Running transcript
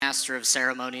master of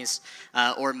ceremonies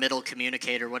or middle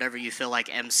communicator, whatever you feel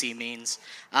like MC means.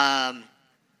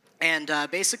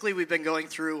 Basically, we've been going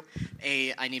through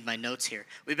I need my notes here.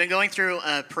 We've been going through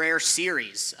a prayer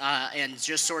series, and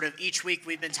just sort of each week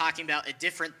we've been talking about a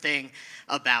different thing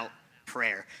about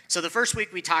prayer. So the first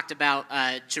week we talked about,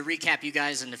 to recap you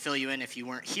guys and to fill you in if you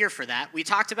weren't here for that, we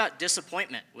talked about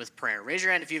disappointment with prayer. Raise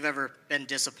your hand if you've ever been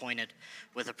disappointed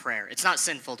with a prayer. It's not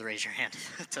sinful to raise your hand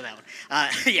to that one.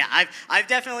 Yeah, I've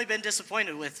definitely been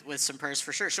disappointed with some prayers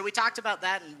for sure. So we talked about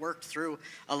that and worked through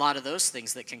a lot of those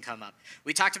things that can come up.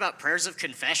 We talked about prayers of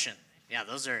confession. Yeah,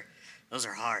 those are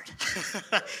hard.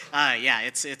 Yeah,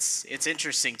 it's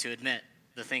interesting to admit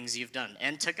the things you've done,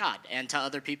 and to God, and to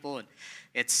other people, and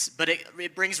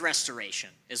it brings restoration,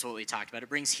 is what we talked about. It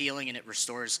brings healing, and it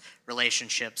restores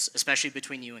relationships, especially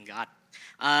between you and God.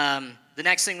 The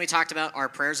next thing we talked about are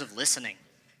prayers of listening,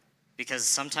 because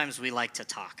sometimes we like to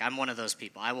talk. I'm one of those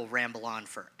people. I will ramble on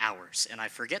for hours, and I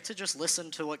forget to just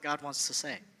listen to what God wants to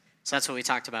say. So that's what we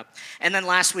talked about. And then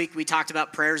last week, we talked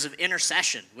about prayers of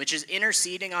intercession, which is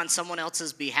interceding on someone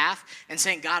else's behalf and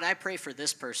saying, God, I pray for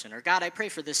this person, or God, I pray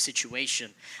for this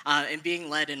situation, and being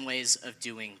led in ways of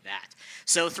doing that.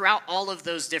 So throughout all of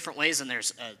those different ways, and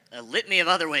there's a litany of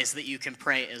other ways that you can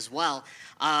pray as well,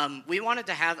 we wanted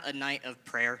to have a night of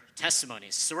prayer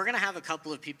testimonies. So we're going to have a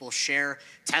couple of people share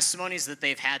testimonies that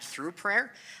they've had through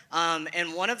prayer.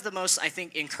 And one of the most, I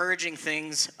think, encouraging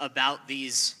things about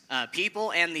these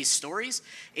people and these stories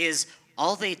is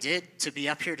all they did to be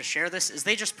up here to share this is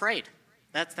they just prayed.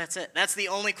 That's it. That's the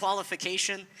only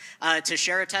qualification to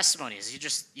share a testimony is you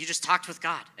just talked with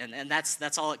God, and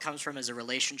that's all it comes from, is a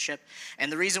relationship.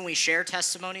 And the reason we share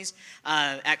testimonies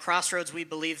at Crossroads, we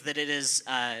believe that it is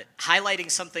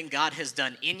highlighting something God has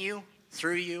done in you,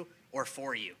 through you, or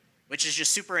for you, which is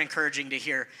just super encouraging to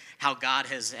hear how God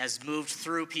has moved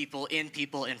through people, in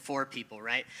people, and for people,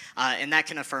 right? And that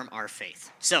can affirm our faith.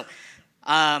 So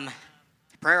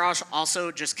prayer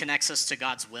also just connects us to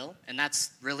God's will, and that's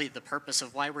really the purpose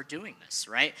of why we're doing this,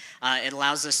 right? It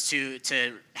allows us to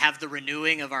have the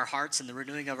renewing of our hearts and the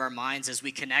renewing of our minds as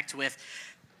we connect with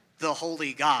the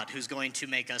holy God who's going to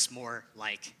make us more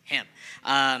like him.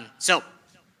 So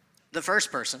the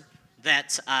first person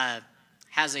that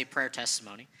has a prayer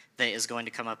testimony that is going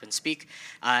to come up and speak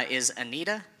is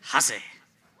Anita Haase.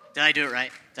 Did I do it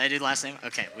right? Did I do the last name?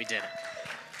 Okay, we did it.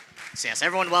 So yes,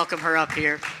 everyone welcome her up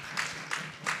here.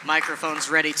 Microphone's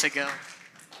ready to go. And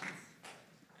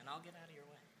I'll get out of your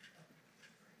way.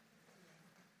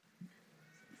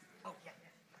 Oh, yeah.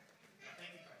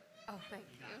 Thank you. Oh, thank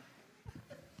you.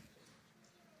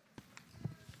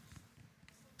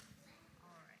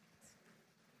 All right.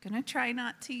 Gonna try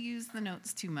not to use the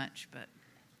notes too much, but,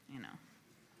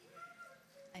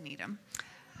 I need them.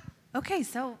 Okay,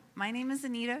 so my name is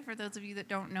Anita, for those of you that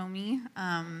don't know me.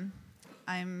 I'm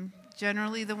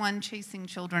generally the one chasing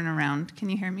children around. Can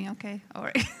you hear me okay? All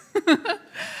right.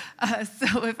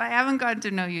 So if I haven't gotten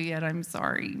to know you yet, I'm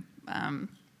sorry.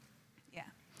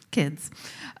 Kids.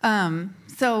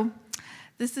 So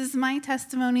this is my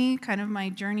testimony, kind of my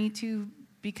journey to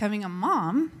becoming a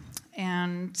mom,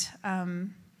 and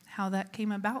how that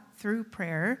came about through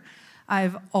prayer.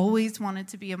 I've always wanted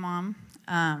to be a mom.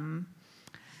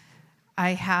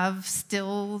 I have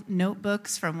still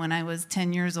notebooks from when I was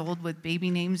 10 years old with baby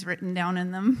names written down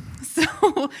in them. So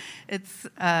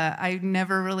I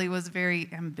never really was very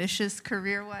ambitious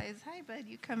career-wise. Hi, bud,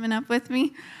 you coming up with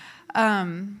me?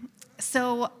 That's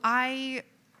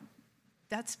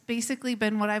basically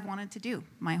been what I've wanted to do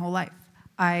my whole life.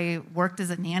 I worked as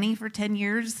a nanny for 10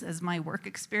 years as my work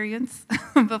experience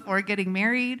before getting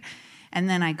married. And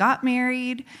then I got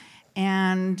married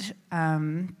and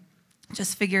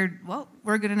just figured, well,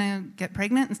 we're going to get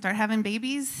pregnant and start having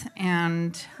babies.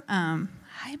 And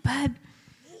hi, bud.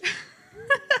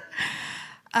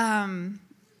 I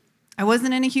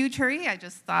wasn't in a huge hurry. I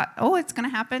just thought, it's going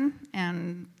to happen,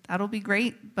 and that'll be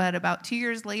great. But about 2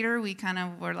 years later, we kind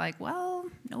of were like, well,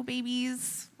 no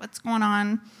babies. What's going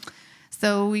on?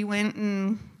 So we went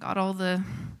and got all the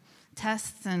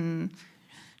tests and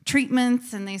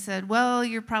treatments, and they said, well,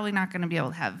 you're probably not going to be able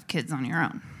to have kids on your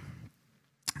own.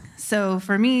 So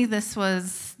for me, this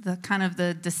was the kind of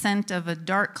the descent of a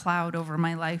dark cloud over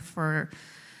my life for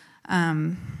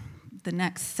the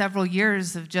next several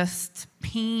years of just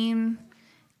pain,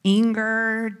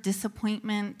 anger,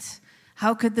 disappointment.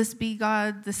 How could this be,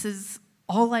 God? This is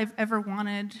all I've ever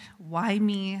wanted. Why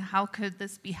me? How could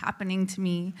this be happening to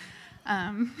me?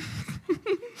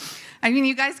 I mean,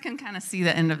 you guys can kind of see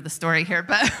the end of the story here,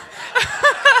 but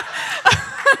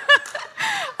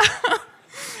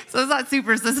so it's not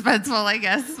super suspenseful, I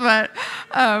guess. But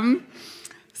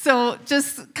So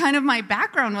just kind of my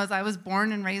background was I was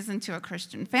born and raised into a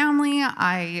Christian family.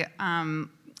 I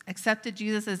accepted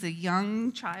Jesus as a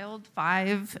young child,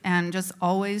 5, and just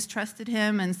always trusted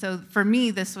him. And so for me,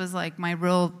 this was like my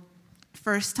real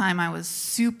first time I was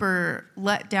super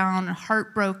let down,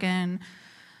 heartbroken,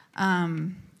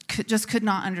 just could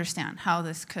not understand how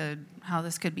this could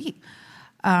be.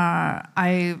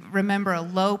 I remember a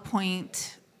low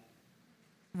point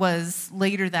was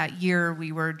later that year.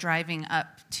 We were driving up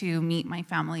to meet my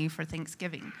family for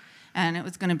Thanksgiving. And it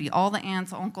was going to be all the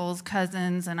aunts, uncles,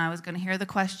 cousins, and I was going to hear the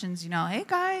questions, hey,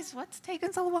 guys, what's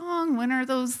taking so long? When are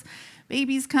those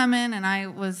babies coming? And I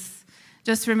was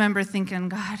just remember thinking,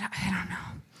 God, I don't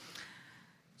know.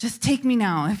 Just take me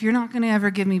now. If you're not going to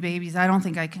ever give me babies, I don't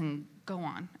think I can go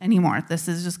on anymore. This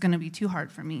is just going to be too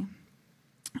hard for me.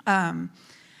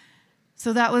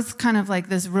 So that was kind of like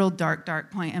this real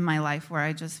dark point in my life where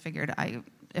I just figured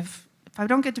if I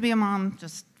don't get to be a mom,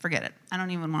 just forget it. I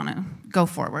don't even want to go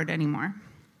forward anymore.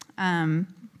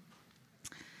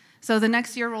 So the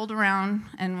next year rolled around,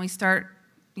 and we start,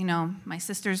 my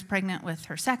sister's pregnant with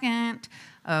her second.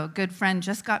 A good friend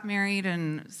just got married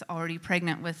and is already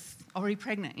pregnant,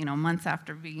 months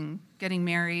after getting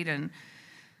married. And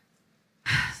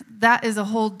that is a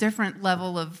whole different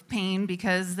level of pain,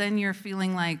 because then you're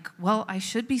feeling like, well, I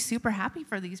should be super happy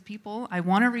for these people. I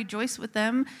want to rejoice with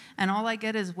them, and all I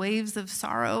get is waves of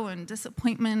sorrow and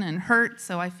disappointment and hurt.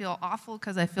 So I feel awful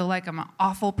because I feel like I'm an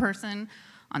awful person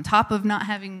on top of not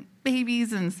having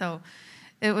babies. And so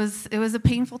it was a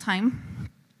painful time.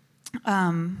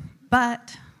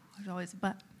 But there's always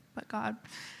but God.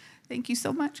 Thank you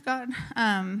so much, God.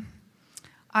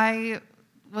 I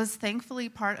was thankfully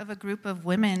part of a group of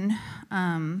women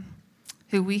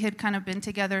who we had kind of been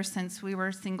together since we were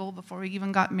single before we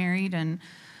even got married. And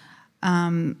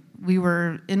we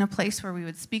were in a place where we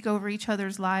would speak over each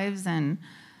other's lives. And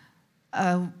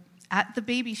at the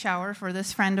baby shower for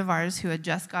this friend of ours who had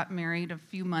just got married a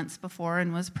few months before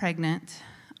and was pregnant,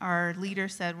 our leader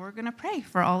said, we're going to pray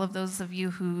for all of those of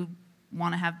you who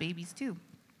want to have babies too.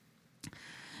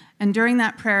 And during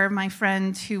that prayer, my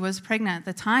friend who was pregnant at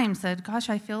the time said,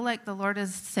 gosh, I feel like the Lord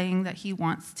is saying that he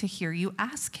wants to hear you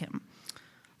ask him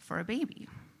for a baby.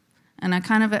 And I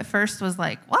kind of at first was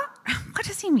like, what? What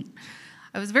does he mean?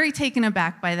 I was very taken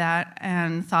aback by that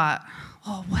and thought,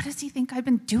 well, what does he think I've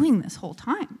been doing this whole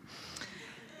time?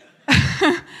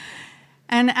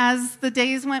 And as the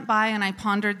days went by and I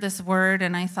pondered this word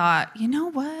and I thought, you know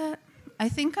what? I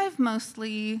think I've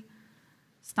mostly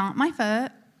stomped my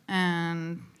foot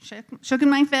and shook in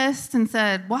my fist and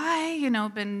said, why?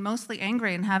 Been mostly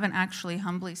angry and haven't actually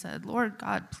humbly said, Lord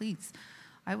God, please,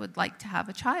 I would like to have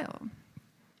a child.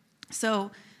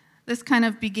 So this kind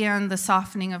of began the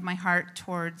softening of my heart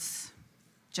towards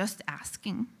just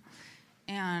asking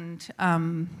and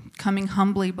coming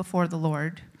humbly before the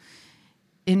Lord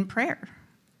in prayer.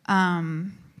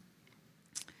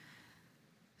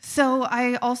 So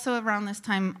I also, around this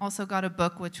time, also got a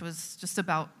book which was just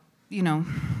about,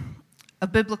 a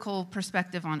biblical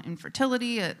perspective on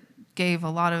infertility. It gave a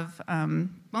lot of,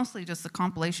 mostly just a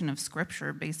compilation of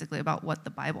scripture, basically, about what the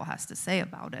Bible has to say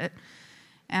about it.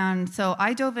 And so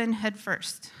I dove in head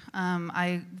first.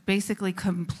 I basically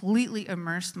completely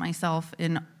immersed myself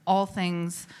in all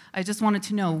things. I just wanted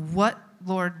to know,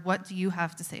 Lord, what do you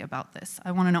have to say about this?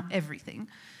 I want to know everything.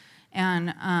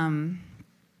 And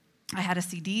I had a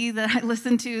CD that I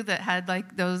listened to that had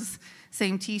like those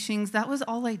same teachings. That was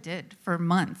all I did for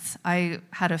months. I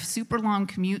had a super long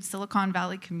commute, Silicon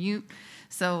Valley commute.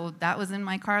 So that was in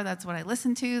my car. That's what I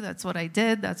listened to. That's what I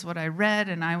did. That's what I read.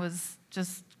 And I was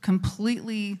just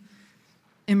completely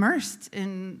immersed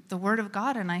in the Word of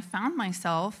God. And I found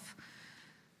myself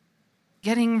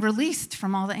getting released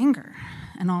from all the anger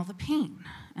and all the pain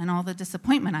and all the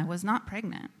disappointment. I was not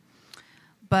pregnant.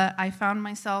 But I found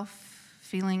myself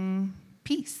feeling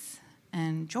peace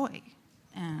and joy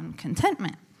and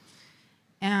contentment.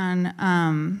 And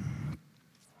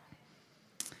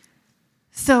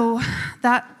so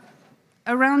that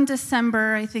around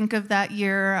December, I think, of that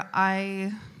year,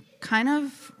 I kind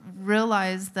of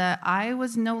realized that I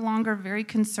was no longer very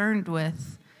concerned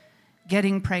with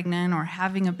getting pregnant or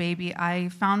having a baby. I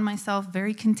found myself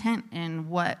very content in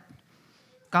what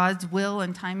God's will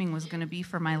and timing was going to be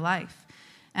for my life.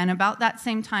 And about that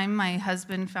same time, my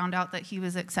husband found out that he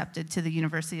was accepted to the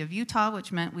University of Utah,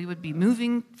 which meant we would be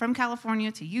moving from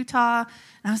California to Utah. And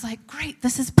I was like, great,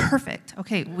 this is perfect.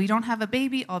 Okay, we don't have a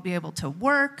baby. I'll be able to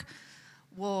work.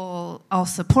 I'll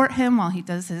support him while he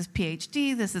does his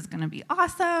PhD. This is going to be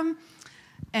awesome.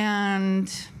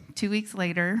 And 2 weeks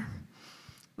later,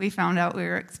 we found out we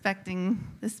were expecting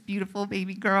this beautiful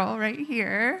baby girl right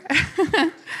here.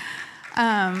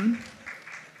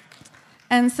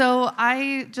 And so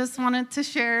I just wanted to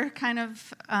share kind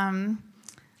of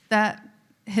that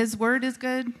his word is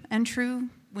good and true.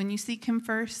 When you seek him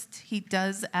first, he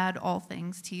does add all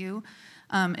things to you.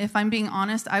 If I'm being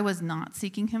honest, I was not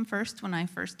seeking him first when I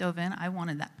first dove in. I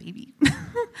wanted that baby.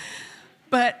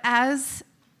 But as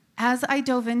I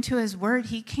dove into his word,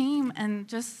 he came and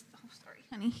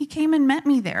he came and met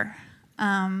me there.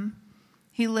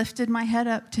 He lifted my head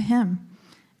up to him,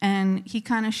 and he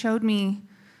kind of showed me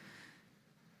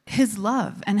his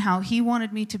love and how he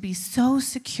wanted me to be so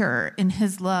secure in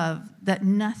his love that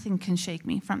nothing can shake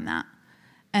me from that.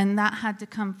 And that had to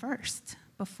come first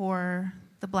before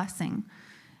the blessing.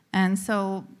 And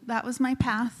so that was my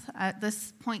path at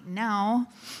this point now.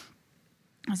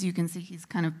 As you can see, he's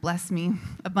kind of blessed me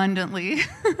abundantly.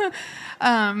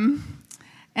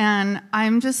 And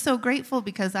I'm just so grateful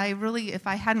because if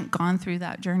I hadn't gone through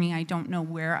that journey, I don't know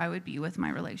where I would be with my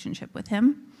relationship with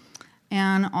him.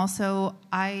 And also,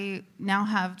 I now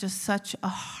have just such a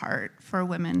heart for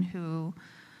women who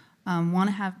want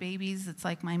to have babies. It's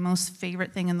like my most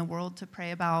favorite thing in the world to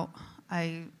pray about.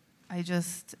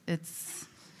 It's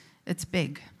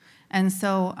big. And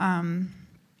so,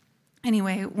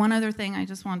 anyway, one other thing I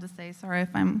just wanted to say, sorry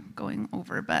if I'm going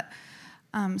over, but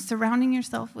surrounding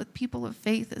yourself with people of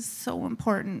faith is so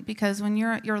important, because when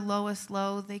you're at your lowest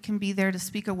low, they can be there to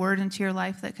speak a word into your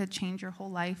life that could change your whole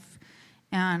life.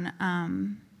 And,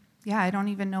 I don't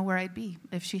even know where I'd be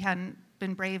if she hadn't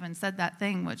been brave and said that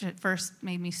thing, which at first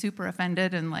made me super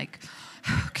offended and like,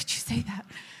 how could you say that?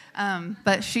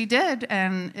 But she did,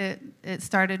 and it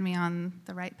started me on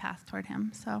the right path toward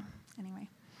him. So anyway,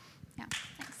 yeah,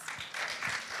 thanks.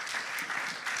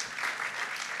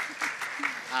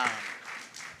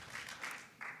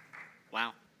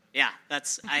 Wow. Yeah,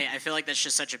 I feel like that's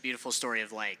just such a beautiful story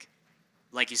of like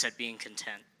you said, being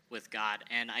content with God.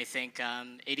 And I think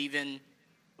it even,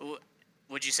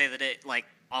 would you say that it like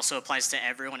also applies to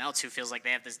everyone else who feels like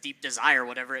they have this deep desire,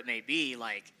 whatever it may be,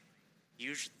 like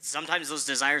sometimes those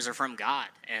desires are from God,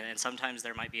 and sometimes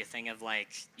there might be a thing of like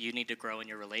you need to grow in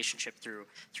your relationship through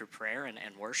prayer and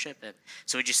worship. And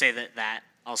so would you say that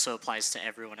also applies to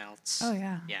everyone else? Oh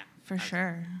yeah, for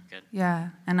sure. Good.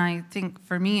 Yeah, and I think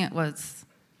for me it was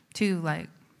too like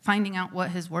finding out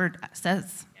what his word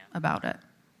says about it.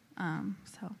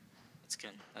 So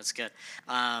that's good.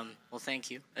 Well,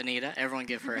 thank you, Anita. Everyone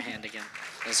give her a hand again.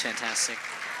 That was fantastic.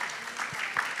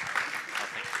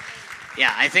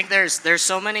 Yeah, I think there's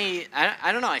so many,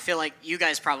 I don't know, I feel like you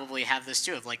guys probably have this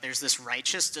too, of like there's this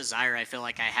righteous desire I feel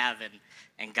like I have,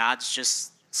 and God's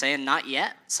just saying not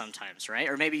yet sometimes, right?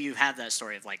 Or maybe you have that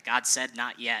story of like God said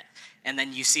not yet, and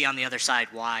then you see on the other side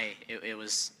why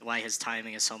why his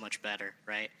timing is so much better,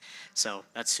 right? So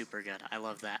that's super good. I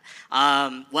love that.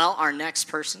 Well, our next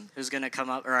person who's going to come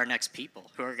up, or our next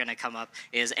people who are going to come up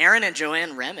is Aaron and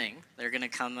Joanne Remming. They're going to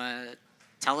come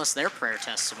tell us their prayer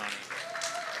testimony.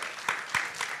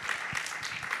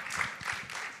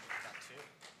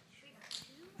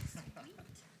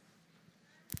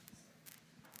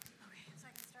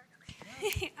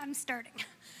 I'm starting.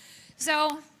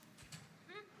 So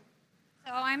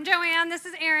I'm Joanne. This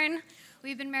is Aaron.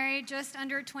 We've been married just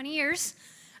under 20 years.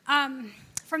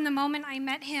 From the moment I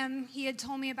met him, he had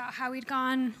told me about how he'd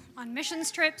gone on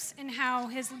missions trips and how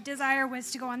his desire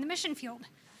was to go on the mission field.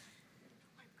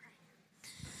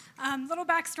 Little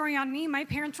backstory on me. My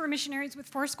parents were missionaries with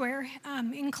Foursquare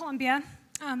in Colombia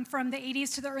from the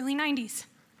 80s to the early 90s.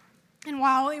 And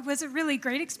while it was a really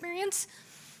great experience,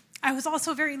 I was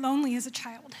also very lonely as a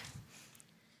child.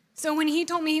 So when he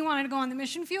told me he wanted to go on the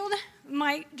mission field,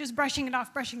 just brushing it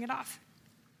off.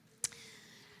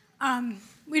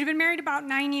 We'd been married about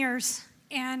 9 years,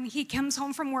 and he comes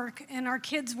home from work, and our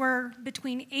kids were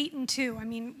between 8 and 2. I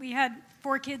mean, we had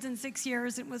 4 kids in 6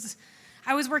 years.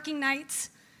 I was working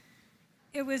nights.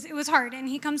 It was hard, and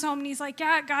he comes home, and he's like,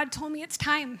 yeah, God told me it's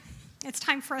time. It's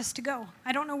time for us to go.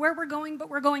 I don't know where we're going, but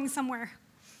we're going somewhere.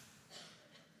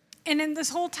 And in this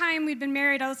whole time we'd been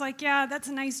married, I was like, yeah, that's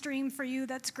a nice dream for you.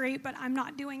 That's great, but I'm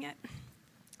not doing it.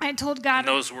 I had told God. And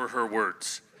those were her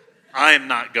words. I am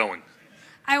not going.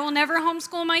 I will never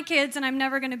homeschool my kids, and I'm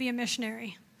never going to be a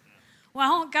missionary.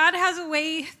 Well, God has a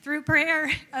way through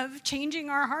prayer of changing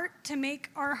our heart to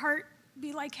make our heart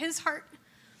be like his heart.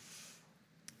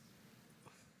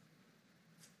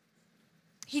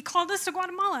 He called us to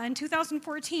Guatemala in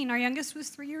 2014. Our youngest was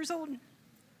 3 years old.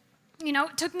 You know,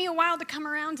 it took me a while to come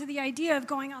around to the idea of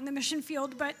going on the mission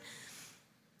field, but,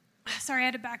 sorry, I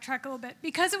had to backtrack a little bit.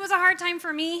 Because it was a hard time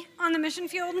for me on the mission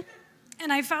field,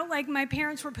 and I felt like my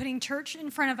parents were putting church in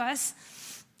front of us,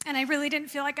 And I really didn't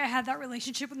feel like I had that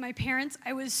relationship with my parents.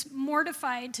 I was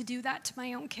mortified to do that to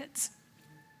my own kids.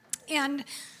 And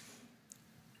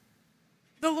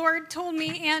the Lord told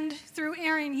me, and through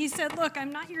Aaron, he said, look,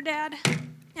 I'm not your dad,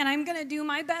 and I'm going to do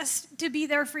my best to be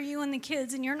there for you and the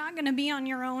kids, and you're not going to be on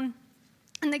your own,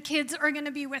 and the kids are going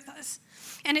to be with us.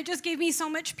 And it just gave me so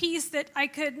much peace that I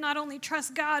could not only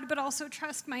trust God, but also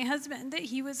trust my husband, that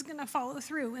he was going to follow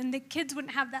through, and the kids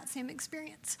wouldn't have that same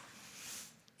experience.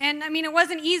 And, I mean, it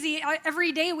wasn't easy.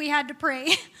 Every day we had to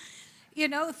pray.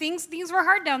 Things were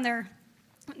hard down there.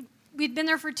 We'd been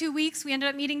there for 2 weeks. We ended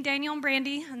up meeting Daniel and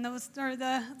Brandy, and those are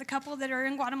the couple that are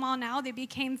in Guatemala now. They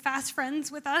became fast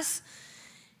friends with us.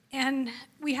 And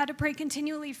we had to pray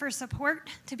continually for support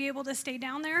to be able to stay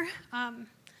down there.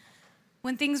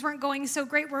 When things weren't going so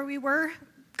great where we were,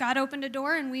 God opened a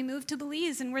door, and we moved to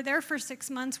Belize, and we're there for 6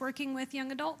 months working with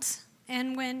young adults.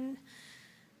 And when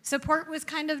support was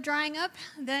kind of drying up,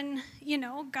 then,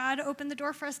 God opened the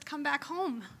door for us to come back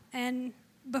home. And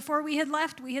before we had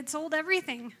left, we had sold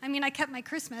everything. I mean, I kept my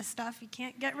Christmas stuff. You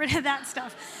can't get rid of that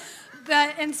stuff.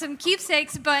 And some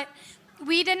keepsakes, but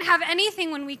we didn't have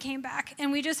anything when we came back.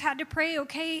 And we just had to pray,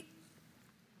 okay,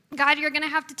 God, you're going to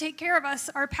have to take care of us.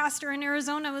 Our pastor in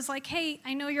Arizona was like, hey,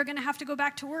 I know you're going to have to go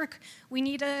back to work. We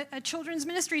need a children's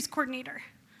ministries coordinator.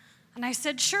 And I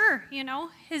said, sure.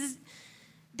 His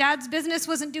dad's business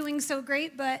wasn't doing so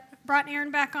great, but brought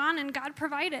Aaron back on, and God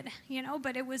provided,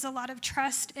 but it was a lot of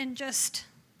trust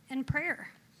and prayer.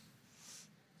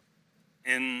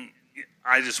 And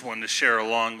I just wanted to share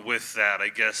along with that, I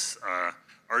guess,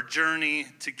 our journey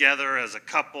together as a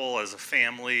couple, as a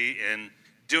family, and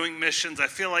doing missions. I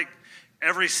feel like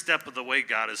every step of the way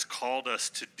God has called us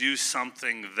to do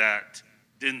something that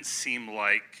didn't seem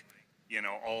like,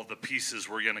 all the pieces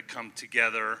were going to come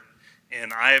together.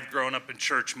 And I have grown up in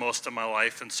church most of my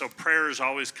life, and so prayer has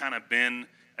always kind of been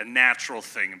a natural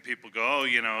thing. And people go,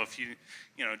 if you,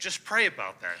 just pray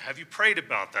about that. Have you prayed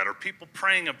about that? Or people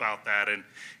praying about that? And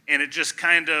it just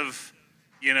kind of,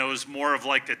 is more of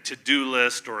like a to-do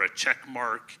list or a check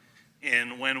mark.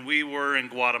 And when we were in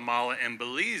Guatemala and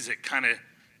Belize, it kind of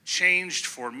changed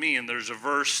for me. And there's a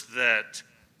verse that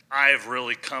I've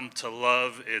really come to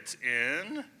love. It's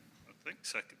in, I think,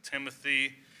 2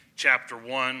 Timothy chapter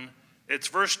 1. It's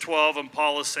verse 12, and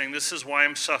Paul is saying, this is why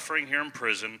I'm suffering here in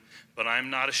prison, but I'm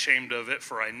not ashamed of it,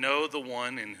 for I know the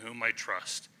one in whom I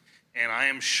trust. And I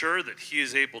am sure that he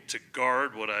is able to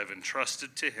guard what I've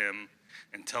entrusted to him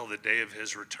until the day of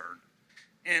his return.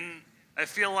 And I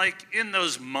feel like in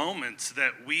those moments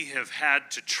that we have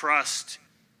had to trust,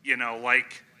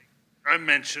 like I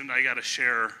mentioned, I got to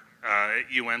share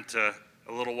at Uinta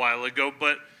a little while ago,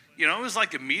 but, it was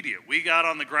like immediate. We got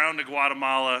on the ground to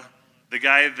Guatemala. The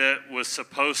guy that was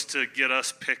supposed to get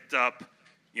us picked up,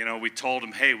 we told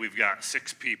him, hey, we've got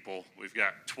 6 people. We've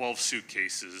got 12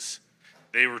 suitcases.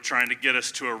 They were trying to get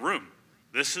us to a room.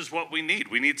 This is what we need.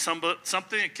 We need something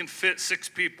that can fit 6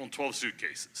 people in 12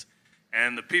 suitcases.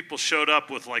 And the people showed up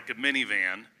with like a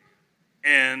minivan,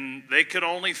 and they could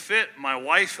only fit my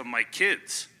wife and my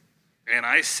kids. And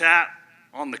I sat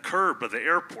on the curb of the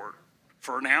airport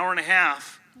for an hour and a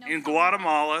half in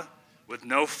Guatemala with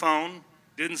no phone,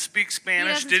 didn't speak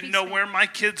Spanish, didn't know where my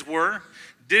kids were,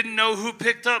 didn't know who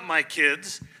picked up my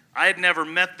kids. I had never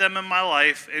met them in my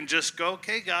life, and just go,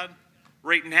 okay, God,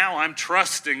 right now I'm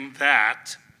trusting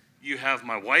that you have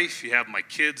my wife, you have my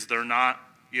kids, they're not,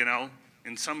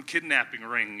 in some kidnapping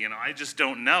ring, I just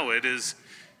don't know. It is,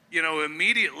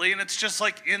 immediately, and it's just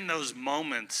like in those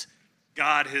moments,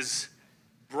 God has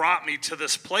brought me to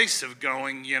this place of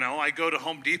going, I go to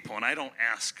Home Depot and I don't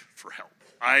ask for help.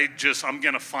 I'm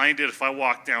going to find it if I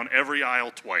walk down every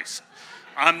aisle twice.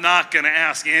 I'm not going to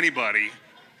ask anybody.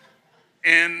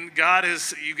 And God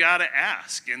is, you got to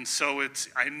ask. And so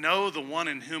I know the one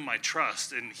in whom I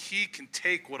trust, and he can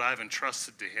take what I've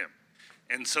entrusted to him.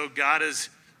 And so God has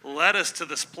led us to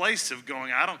this place of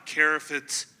going, I don't care if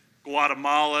it's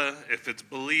Guatemala, if it's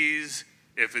Belize,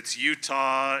 if it's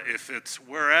Utah, if it's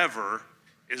wherever,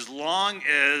 as long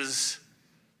as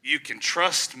you can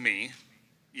trust me,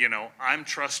 I'm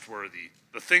trustworthy.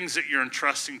 The things that you're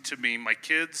entrusting to me, my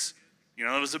kids,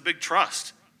 it was a big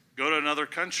trust. Go to another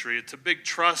country. It's a big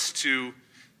trust to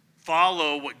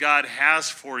follow what God has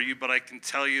for you, but I can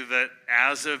tell you that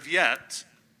as of yet,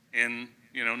 in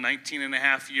 19 and a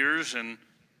half years and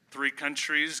 3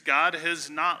 countries, God has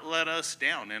not let us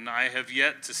down, and I have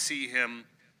yet to see him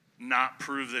not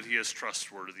prove that he is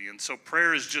trustworthy. And so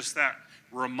prayer is just that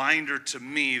reminder to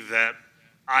me that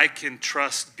I can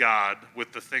trust God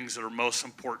with the things that are most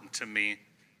important to me,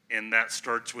 and that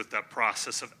starts with that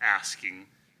process of asking,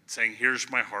 saying, here's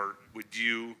my heart. Would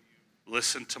you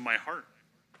listen to my heart?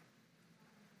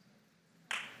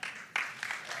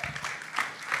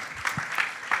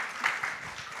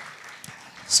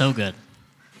 So good.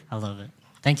 I love it.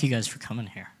 Thank you guys for coming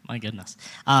here. My goodness.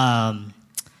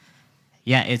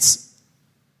 It's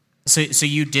so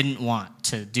you didn't want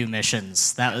to do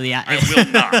missions. I will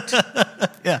not.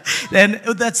 Yeah, and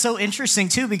that's so interesting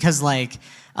too, because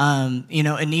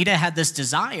Anita had this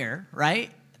desire, right?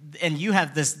 And you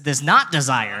have this not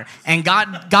desire, and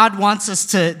God wants us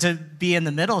to be in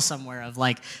the middle somewhere of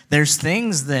there's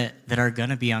things that are going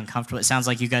to be uncomfortable. It sounds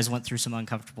like you guys went through some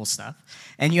uncomfortable stuff,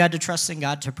 and you had to trust in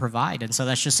God to provide. And so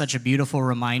that's just such a beautiful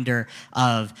reminder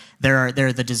of there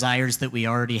are the desires that we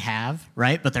already have,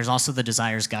 right? But there's also the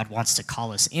desires God wants to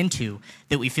call us into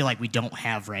that we feel like we don't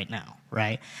have right now,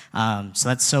 right? So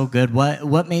that's so good.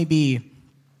 What maybe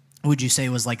would you say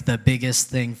was the biggest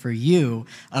thing for you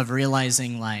of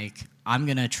realizing I'm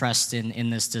going to trust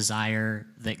in this desire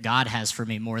that God has for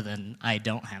me more than I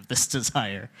don't have this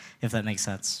desire, if that makes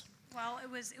sense? Well,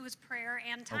 it was prayer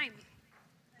and time.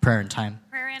 Prayer and time.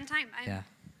 Prayer and time. Yeah.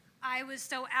 I was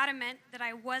so adamant that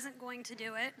I wasn't going to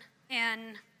do it,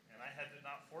 and I had to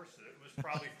not force it. It was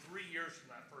probably 3 years from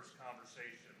that first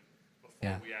conversation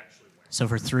before we actually went. So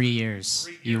for 3 years,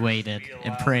 you waited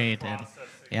and prayed.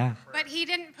 Yeah. But he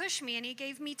didn't push me, and he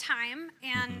gave me time,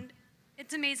 and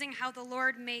it's amazing how the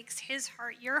Lord makes his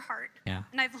heart your heart. Yeah.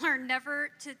 And I've learned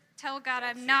never to tell God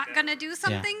I'm not going to do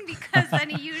something, because then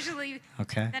he usually,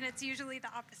 then it's usually the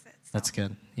opposite. So. That's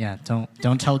good. Yeah,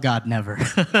 don't tell God never.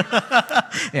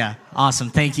 Yeah, awesome.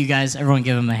 Thank you, guys. Everyone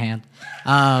give him a hand.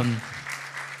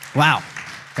 Wow.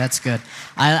 That's good.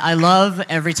 I love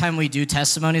every time we do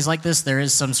testimonies like this, there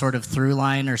is some sort of through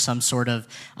line or some sort of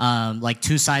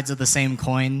two sides of the same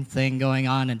coin thing going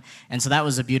on. And so that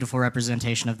was a beautiful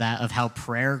representation of that, of how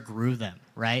prayer grew them,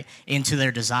 right, into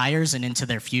their desires and into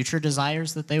their future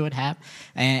desires that they would have.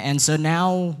 And so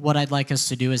now what I'd like us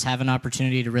to do is have an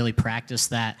opportunity to really practice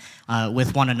that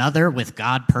with one another, with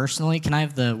God personally. Can I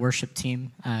have the worship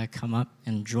team come up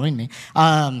and join me?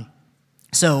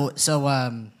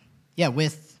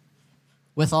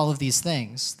 With all of these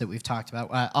things that we've talked about.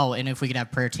 And if we could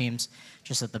have prayer teams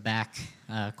just at the back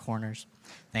corners.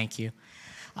 Thank you.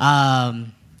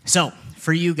 So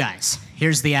for you guys,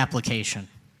 here's the application.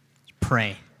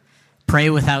 Pray. Pray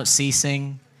without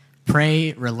ceasing.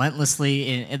 Pray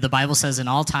relentlessly. The Bible says in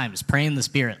all times, pray in the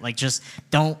Spirit. Just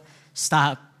don't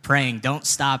stop praying. Don't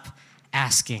stop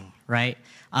asking, right?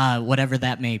 Whatever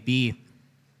that may be.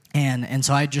 And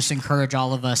so I just encourage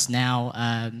all of us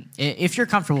now, if you're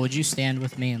comfortable, would you stand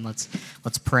with me and let's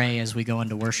pray as we go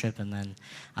into worship, and then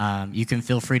you can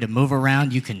feel free to move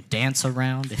around, you can dance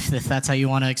around if that's how you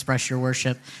want to express your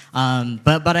worship.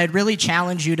 But I'd really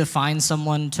challenge you to find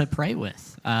someone to pray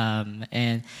with,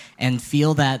 and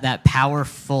feel that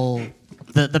powerful.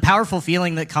 The powerful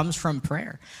feeling that comes from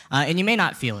prayer. And you may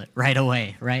not feel it right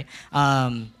away, right?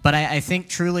 But I think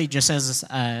truly, just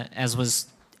as was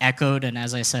echoed, and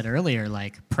as I said earlier,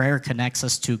 prayer connects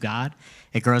us to God.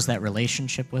 It grows that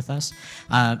relationship with us.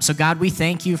 So God, we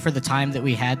thank you for the time that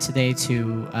we had today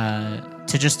to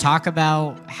just talk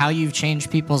about how you've changed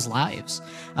people's lives,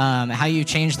 how you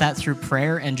changed that through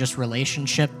prayer and just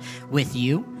relationship with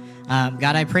you.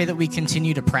 God, I pray that we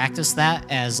continue to practice that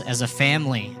as a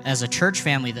family, as a church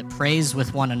family that prays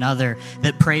with one another,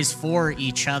 that prays for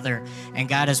each other. And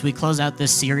God, as we close out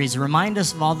this series, remind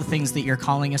us of all the things that you're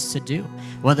calling us to do,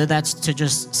 whether that's to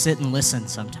just sit and listen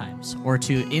sometimes or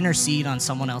to intercede on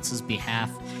someone else's behalf.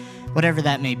 Whatever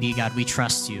that may be, God, we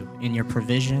trust you in your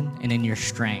provision and in your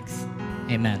strength.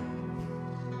 Amen.